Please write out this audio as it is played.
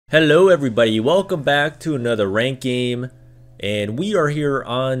Hello everybody, welcome back to another rank game, and we are here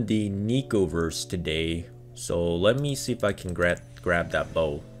on the Nicoverse today. So let me see if I can grab that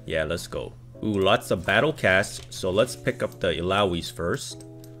bow. Yeah, let's go. Ooh, lots of battle casts, so let's pick up the Ilaois first.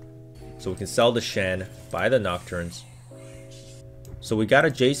 So we can sell the Shen, buy the Nocturnes. So we got a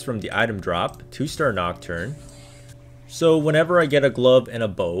Jace from the item drop, 2-star Nocturne. So whenever I get a glove and a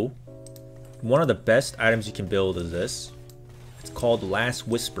bow, one of the best items you can build is this. It's called Last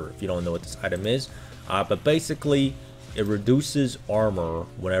Whisper, if you don't know what this item is. But basically, it reduces armor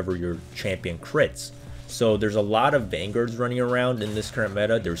whenever your champion crits. So there's a lot of Vanguards running around in this current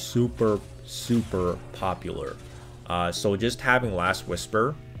meta. They're super popular. So just having Last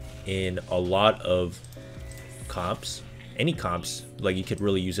Whisper in a lot of comps, any comps, like you could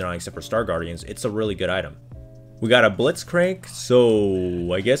really use it on except for Star Guardians, it's a really good item. We got a Blitzcrank,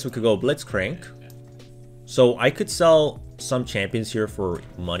 so I guess we could go Blitzcrank. So I could sell some champions here for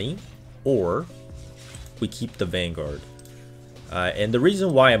money, or we keep the Vanguard. And the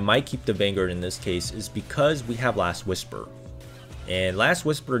reason why I might keep the Vanguard in this case is because we have Last Whisper. And Last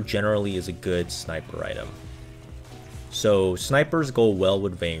Whisper generally is a good sniper item. So snipers go well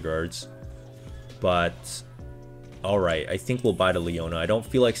with Vanguards. But alright, I think we'll buy the Leona. I don't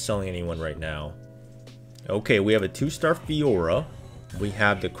feel like selling anyone right now. Okay, we have a 2-star Fiora. We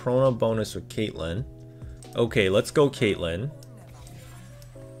have the Chrono bonus with Caitlyn. Okay, let's go Caitlyn.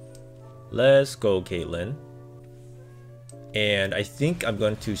 Let's go Caitlyn. And I think I'm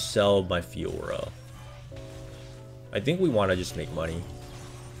going to sell my Fiora. I think we want to just make money.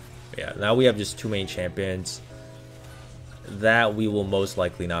 Yeah, now we have just 2 main champions that we will most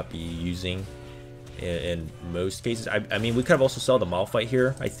likely not be using in most cases. I mean, we could have also sold the Malphite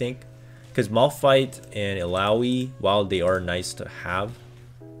here, I think. Because Malphite and Ilaoi, while they are nice to have,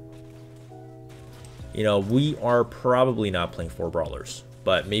 you know, we are probably not playing 4 brawlers,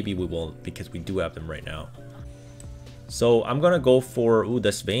 but maybe we will because we do have them right now. So I'm gonna go for, ooh,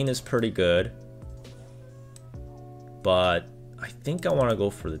 this Vayne is pretty good, but I think I want to go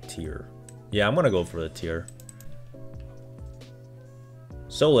for the tier. Yeah, I'm gonna go for the tier.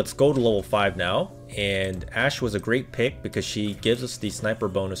 So let's go to level 5 now, and Ashe was a great pick because she gives us the sniper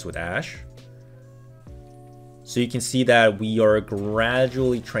bonus with Ashe. So you can see that we are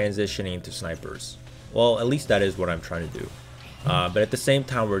gradually transitioning into snipers. Well, at least that is what I'm trying to do. But at the same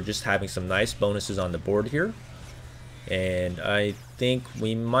time, we're just having some nice bonuses on the board here. And I think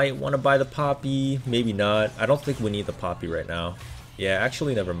we might want to buy the Poppy. Maybe not. I don't think we need the Poppy right now. Yeah,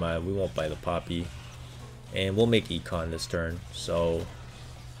 actually, never mind. We won't buy the Poppy. And we'll make Econ this turn. So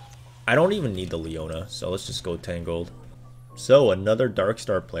I don't even need the Leona. So let's just go Tangled. So another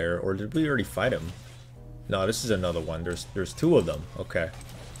Darkstar player. Or did we already fight him? No, this is another one. There's 2 of them. Okay.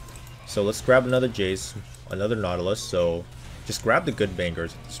 So let's grab another Jace, another Nautilus. So just grab the good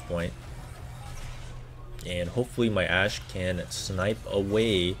Vanguards at this point. And hopefully my Ashe can snipe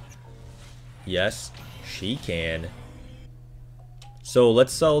away. Yes, she can. So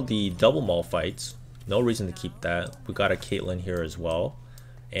let's sell the double Malphites. No reason to keep that. We got a Caitlyn here as well.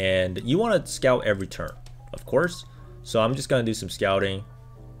 And you want to scout every turn, of course. So I'm just going to do some scouting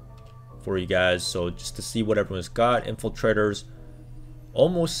for you guys. So just to see what everyone's got. Infiltrators.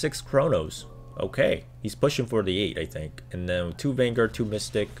 Almost 6 Chronos. Okay, he's pushing for the 8, I think. And then 2 Vanguard, 2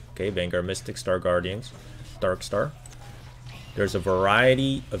 Mystic. Okay, Vanguard, Mystic, Star Guardians, Darkstar. There's a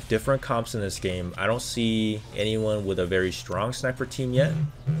variety of different comps in this game. I don't see anyone with a very strong sniper team yet.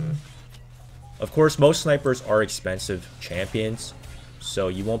 Of course, most snipers are expensive champions, so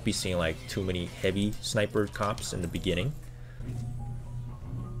you won't be seeing like too many heavy sniper comps in the beginning.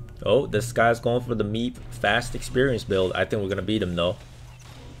 Oh, this guy's going for the Meep fast experience build. I think we're gonna beat him though.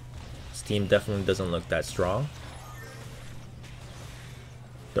 Team definitely doesn't look that strong.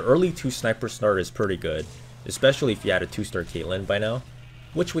 The early 2 sniper start is pretty good, especially if you had a 2-star Caitlyn by now,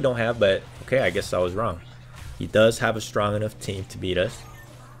 which we don't have, but okay, I guess I was wrong. He does have a strong enough team to beat us.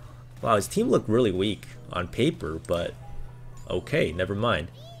 Wow, his team looked really weak on paper, but okay, never mind.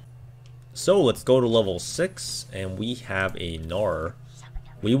 So let's go to level 6, and we have a Gnar.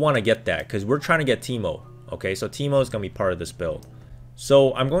 We want to get that because we're trying to get TEEMO. Okay, so TEEMO is going to be part of this build.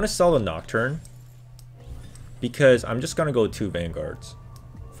 So I'm going to sell the Nocturne because I'm just going to go 2 Vanguards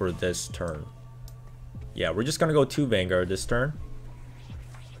for this turn. Yeah, we're just going to go 2 Vanguard this turn.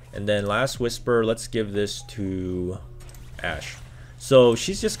 And then Last Whisper, let's give this to Ashe. So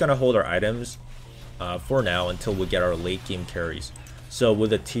she's just going to hold our items for now until we get our late game carries. So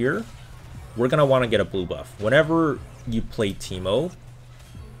with a tier, we're going to want to get a blue buff. Whenever you play TEEMO,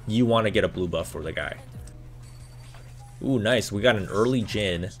 you want to get a blue buff for the guy. Ooh, nice. We got an early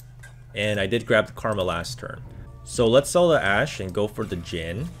Jhin, and I did grab the Karma last turn. So let's sell the Ash and go for the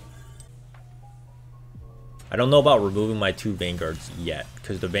Jhin. I don't know about removing my 2 Vanguards yet,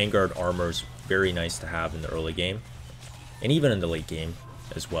 because the Vanguard armor is very nice to have in the early game. And even in the late game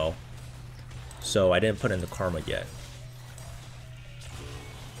as well. So I didn't put in the Karma yet.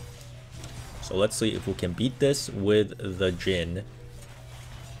 So let's see if we can beat this with the Jhin.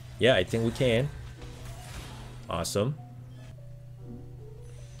 Yeah, I think we can. Awesome.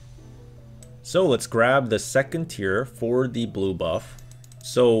 So let's grab the second tier for the blue buff.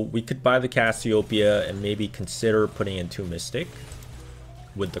 So we could buy the Cassiopeia and maybe consider putting in 2 Mystic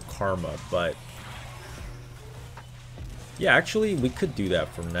with the Karma, but yeah, actually we could do that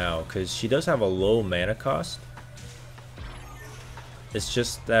for now because she does have a low mana cost. It's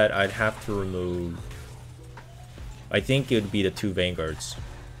just that I'd have to remove, I think it would be the 2 Vanguards,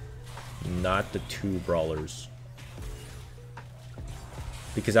 not the 2 Brawlers.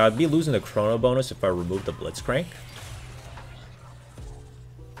 Because I would be losing the Chrono bonus if I remove the Blitzcrank.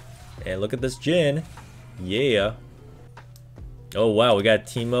 And look at this Jhin. Yeah. Oh wow, we got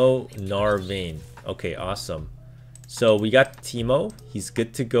Teemo, Gnar, Vayne. Okay, awesome. So we got Teemo. He's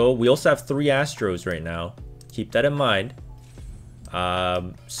good to go. We also have 3 Astros right now. Keep that in mind.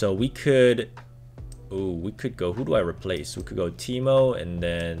 So we could... Ooh, we could go... Who do I replace? We could go Teemo and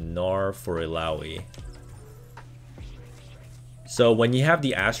then Gnar for Illaoi. So when you have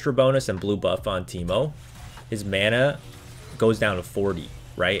the Astro bonus and blue buff on Teemo, his mana goes down to 40.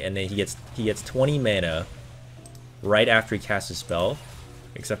 Right, and then he gets 20 mana right after he casts his spell,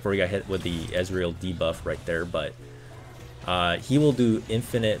 except for he got hit with the Ezreal debuff right there. But he will do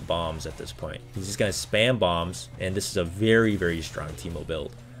infinite bombs at this point. He's just gonna spam bombs, and this is a very, very strong Teemo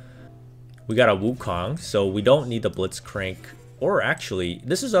build. We got a Wukong, so we don't need the Blitzcrank, or actually,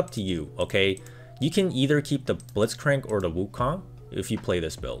 this is up to you. Okay, you can either keep the Blitzcrank or the Wukong if you play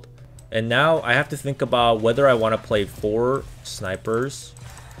this build. And now I have to think about whether I want to play 4 snipers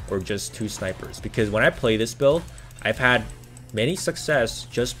or just 2 snipers, because when I play this build, I've had many success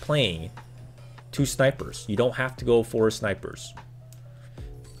just playing 2 snipers. You don't have to go 4 snipers.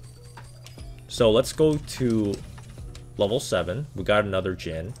 So let's go to level 7. We got another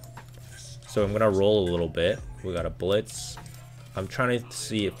Jhin. So I'm gonna roll a little bit. We got a Blitz. I'm trying to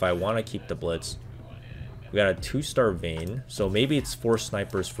see if I want to keep the Blitz. We got a 2-star Vayne, so maybe it's 4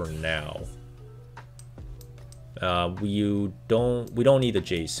 snipers for now. We don't need the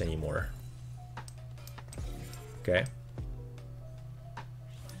Jace anymore. Okay.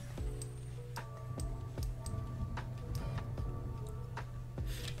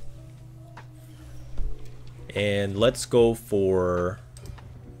 And let's go for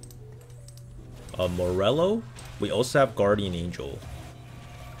a Morello. We also have Guardian Angel.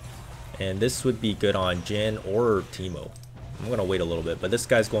 And this would be good on Jhin or Teemo. I'm going to wait a little bit. But this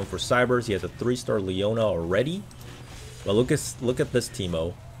guy's going for Cybers. He has a 3-star Leona already. But look at this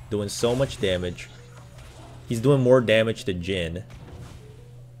Teemo. Doing so much damage. He's doing more damage to Jhin.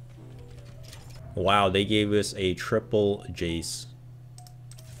 Wow, they gave us a triple Jace.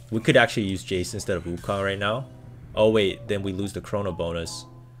 We could actually use Jace instead of Wukong right now. Oh wait, then we lose the Chrono bonus.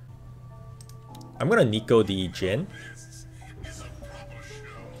 I'm going to Nico the Jhin.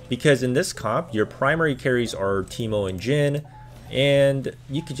 Because in this comp, your primary carries are Teemo and Jhin, and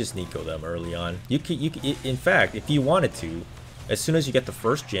you could just Nico them early on. You could, in fact, if you wanted to, as soon as you get the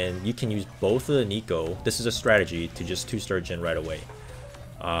first Jhin, you can use both of the Nico. This is a strategy to just 2-star Jhin right away.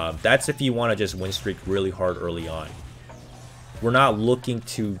 That's if you want to just win streak really hard early on. We're not looking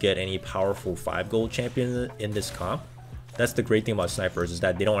to get any powerful 5 gold champion in this comp. That's the great thing about snipers, is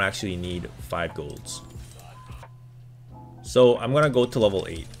that they don't actually need 5 golds. So I'm gonna go to level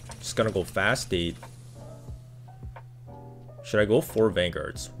 8. Just gonna go fast 8. Should I go 4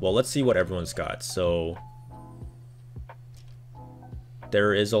 Vanguards? Well, let's see what everyone's got. So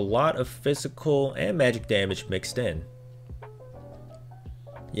there is a lot of physical and magic damage mixed in.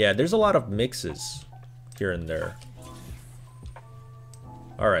 Yeah, there's a lot of mixes here and there.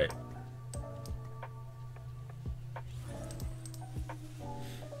 Alright.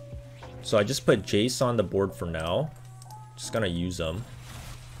 So I just put Jace on the board for now. Just gonna use them.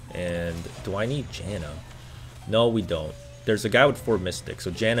 And do I need Janna? No, we don't. There's a guy with 4 Mystics,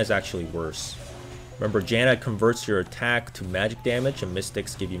 so Janna is actually worse. Remember, Janna converts your attack to magic damage, and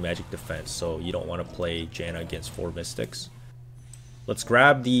Mystics give you magic defense, so you don't want to play Janna against 4 Mystics. Let's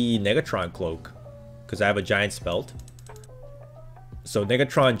grab the Negatron Cloak, because I have a Giant Spelt. So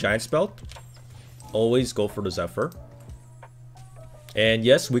Negatron Giant Spelt, always go for the Zephyr. And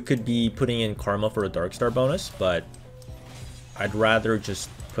yes, we could be putting in Karma for a Darkstar bonus, but I'd rather just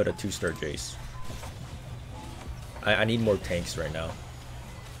put a 2-star Jace. I need more tanks right now.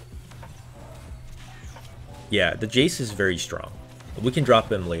 Yeah, the Jace is very strong. We can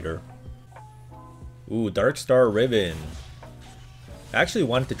drop him later. Ooh, Dark Star Ribbon. I actually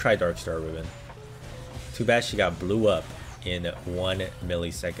wanted to try Dark Star Ribbon. Too bad she got blew up in 1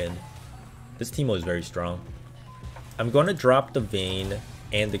 millisecond. This Teemo is very strong. I'm going to drop the Vayne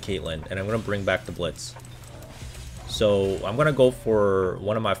and the Caitlyn, and I'm going to bring back the Blitz. So I'm going to go for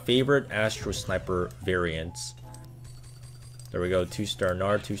one of my favorite Astro Sniper variants. There we go, 2-star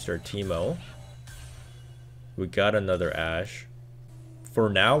Gnar, 2-star Teemo. We got another Ashe. For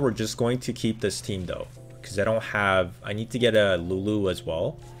now, we're just going to keep this team though, because I need to get a Lulu as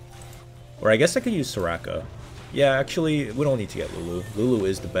well. Or I guess I could use Soraka. Yeah, actually, we don't need to get Lulu. Lulu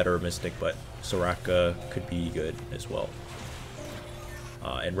is the better Mystic, but Soraka could be good as well.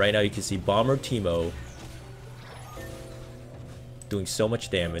 And right now you can see Bomber Teemo doing so much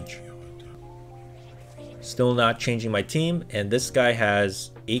damage. Still not changing my team, and this guy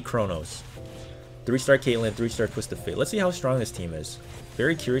has 8 Chronos. 3-star Caitlyn, 3-star Twisted Fate. Let's see how strong this team is.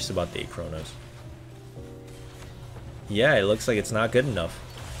 Very curious about the 8 Chronos. Yeah, it looks like it's not good enough.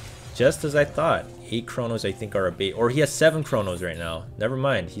 Just as I thought. 8 Chronos I think are a bait. Or he has 7 Chronos right now. Never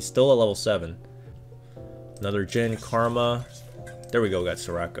mind, he's still a level 7. Another Jhin, Karma. There we go, got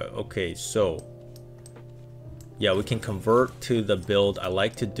Soraka. Okay, so yeah, we can convert to the build I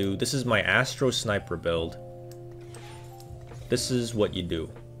like to do. This is my Astro Sniper build. This is what you do.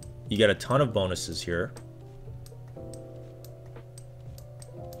 You get a ton of bonuses here.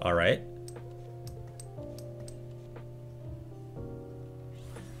 Alright.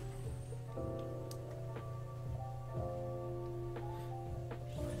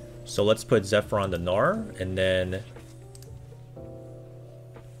 So let's put Zephyr on the Gnar, and then...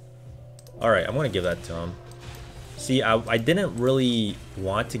 Alright, I'm gonna give that to him. See, I didn't really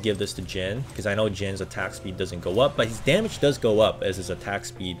want to give this to Jhin, because I know Jin's attack speed doesn't go up, but his damage does go up as his attack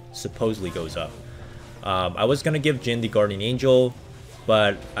speed supposedly goes up. I was going to give Jhin the Guardian Angel,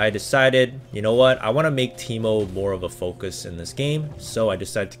 but I decided, you know what, I want to make Teemo more of a focus in this game, so I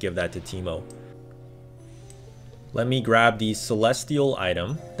decided to give that to Teemo. Let me grab the Celestial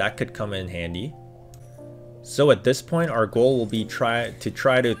item, that could come in handy. So at this point, our goal will be try to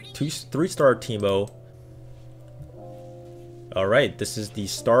 3-star Teemo. Alright, this is the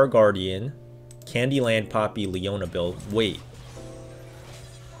Star Guardian, Candyland Poppy Leona build. Wait.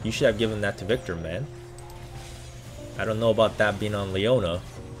 You should have given that to Victor, man. I don't know about that being on Leona.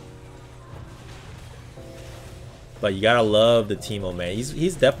 But you gotta love the Teemo, man.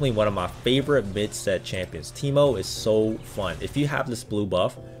 He's definitely one of my favorite mid-set champions. Teemo is so fun. If you have this blue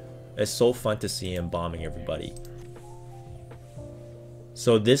buff, it's so fun to see him bombing everybody.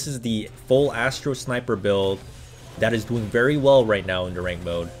 So this is the full Astro Sniper build that is doing very well right now in the rank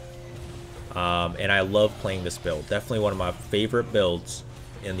mode. And I love playing this build. Definitely one of my favorite builds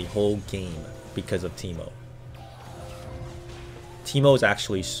in the whole game because of Teemo. Teemo is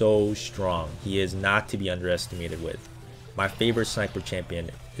actually so strong. He is not to be underestimated with. My favorite sniper champion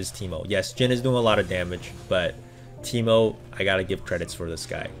is Teemo. Yes, Jhin is doing a lot of damage, but Teemo, I gotta give credits for this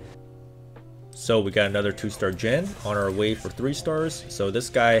guy. So we got another 2-star Jhin on our way for 3 stars. So this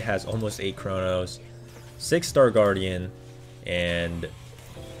guy has almost 8 Chronos, 6-star Guardian, and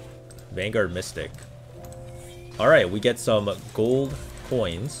Vanguard Mystic. Alright, we get some gold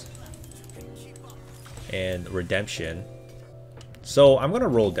coins and redemption. So I'm gonna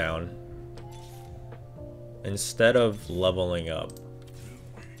roll down instead of leveling up.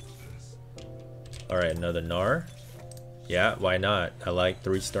 Alright, another Gnar. Yeah, why not? I like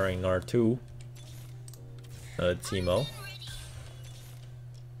 3-starring Gnar too. Another Teemo.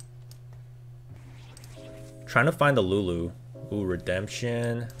 Trying to find the Lulu. Ooh,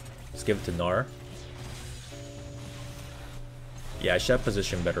 redemption. Let's give it to Gnar. Yeah, I should have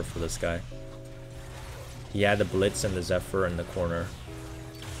positioned better for this guy. He had the Blitz and the Zephyr in the corner.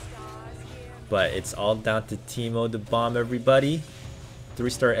 But it's all down to Teemo to bomb everybody.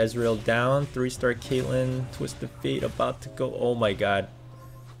 3-star Ezreal down. 3-star Caitlyn. Twisted Fate about to go. Oh my god.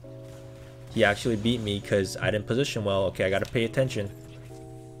 He actually beat me because I didn't position well. Okay, I gotta pay attention.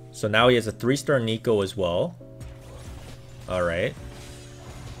 So now he has a 3-star Nico as well. Alright.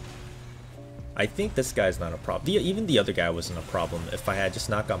 I think this guy's not a problem. Even the other guy wasn't a problem if I had just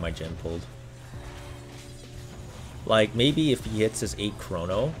not got my gem pulled. Like, maybe if he hits his 8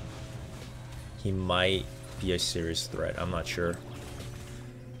 Chrono, he might be a serious threat. I'm not sure.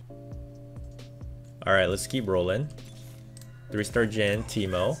 Alright, let's keep rolling. 3-star Jhin,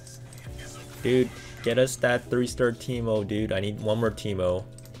 Teemo. Dude, get us that 3-star Teemo, dude. I need one more Teemo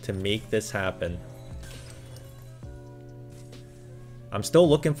to make this happen. I'm still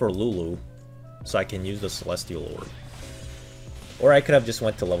looking for Lulu so I can use the Celestial Orb. Or I could have just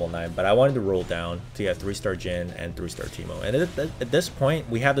went to level 9, but I wanted to roll down to get 3-star Jin and 3-star TEEMO. And at this point,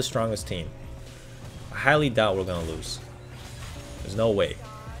 we have the strongest team. I highly doubt we're going to lose. There's no way.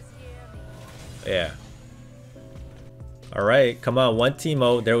 Yeah. Alright, come on, 1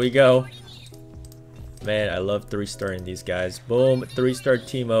 TEEMO. There we go. Man, I love 3-starring these guys. Boom, 3-star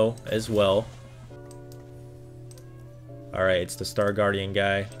TEEMO as well. Alright, it's the Star Guardian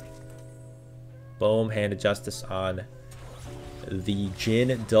guy. Boom, Hand of Justice on the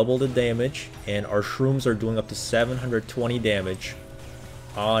Jin, double the damage, and our shrooms are doing up to 720 damage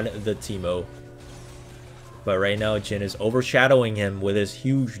on the TEEMO. But right now Jin is overshadowing him with his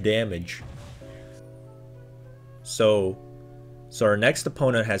huge damage. So our next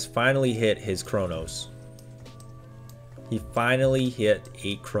opponent has finally hit his Chronos. He finally hit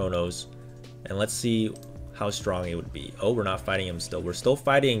 8 Chronos, and let's see how strong it would be. Oh, we're not fighting him still. We're still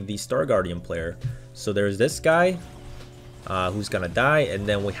fighting the Star Guardian player. So there's this guy who's gonna die, and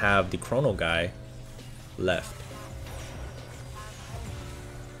then we have the Chrono guy left.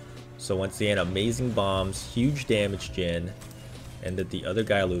 So once again, amazing bombs, huge damage Jin. And did the other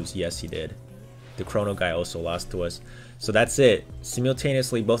guy lose? Yes, he did. The Chrono guy also lost to us. So that's it.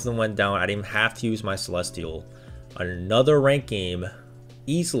 Simultaneously, both of them went down. I didn't even have to use my Celestial. Another rank game,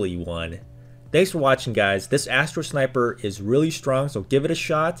 easily won. Thanks for watching, guys. This Astro Sniper is really strong, so give it a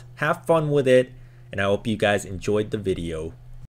shot. Have fun with it. And I hope you guys enjoyed the video.